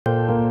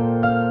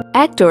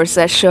Actors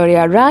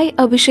Aishwarya Rai,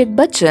 Abhishek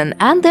Bachchan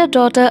and their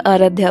daughter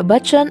Aaradhya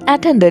Bachchan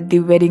attended the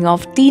wedding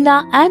of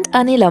Tina and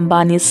Anil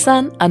Ambani's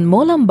son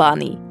Anmol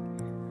Ambani.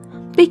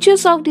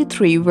 Pictures of the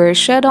three were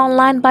shared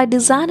online by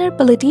designer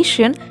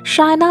politician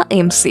Shaina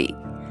MC.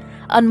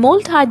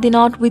 Anmol tied the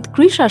knot with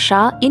Krisha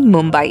Shah in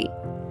Mumbai.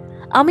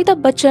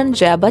 Amitabh Bachchan,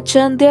 Jaya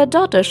Bachchan, their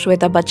daughter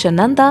Shweta Bachchan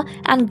Nanda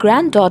and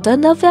granddaughter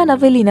Navya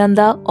Naveli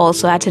Nanda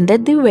also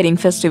attended the wedding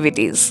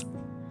festivities.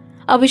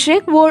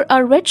 Abhishek wore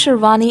a red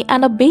sherwani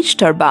and a beige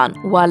turban,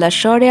 while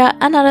Aishwarya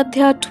and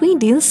Aaradhya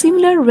twined in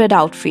similar red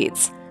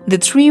outfits. The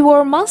three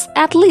wore masks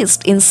at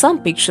least in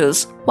some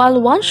pictures,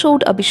 while one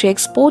showed Abhishek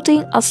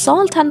sporting a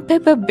salt and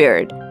pepper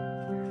beard.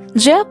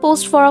 Jaya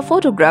posed for a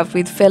photograph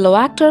with fellow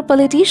actor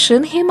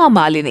politician Hema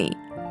Malini.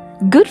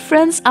 Good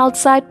friends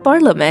outside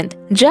Parliament,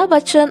 Jaya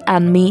Bachchan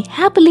and me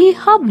happily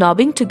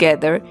hobnobbing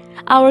together,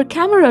 our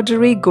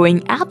camaraderie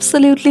going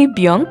absolutely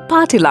beyond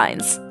party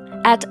lines.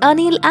 At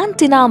Anil and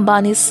Tina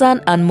Ambani's son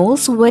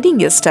Anmol's wedding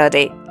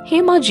yesterday,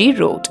 Hema ji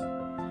wrote.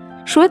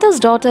 Shweta's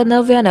daughter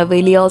Navya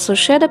Naveli also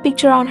shared a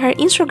picture on her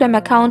Instagram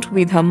account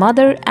with her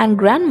mother and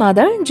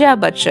grandmother Jaya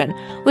Bachchan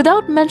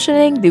without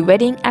mentioning the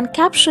wedding and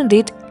captioned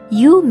it,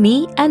 "You,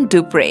 me and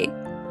Dupre."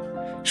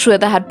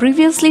 Shweta had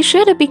previously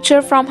shared a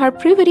picture from her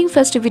pre-wedding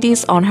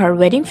festivities on her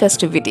wedding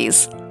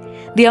festivities.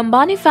 The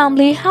Ambani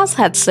family has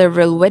had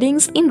several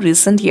weddings in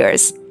recent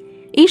years.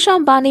 Isha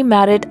Ambani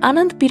married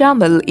Anand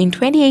Piramal in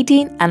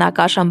 2018 and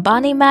Akash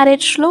Ambani married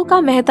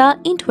Shloka Mehta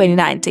in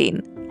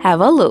 2019. Have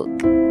a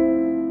look.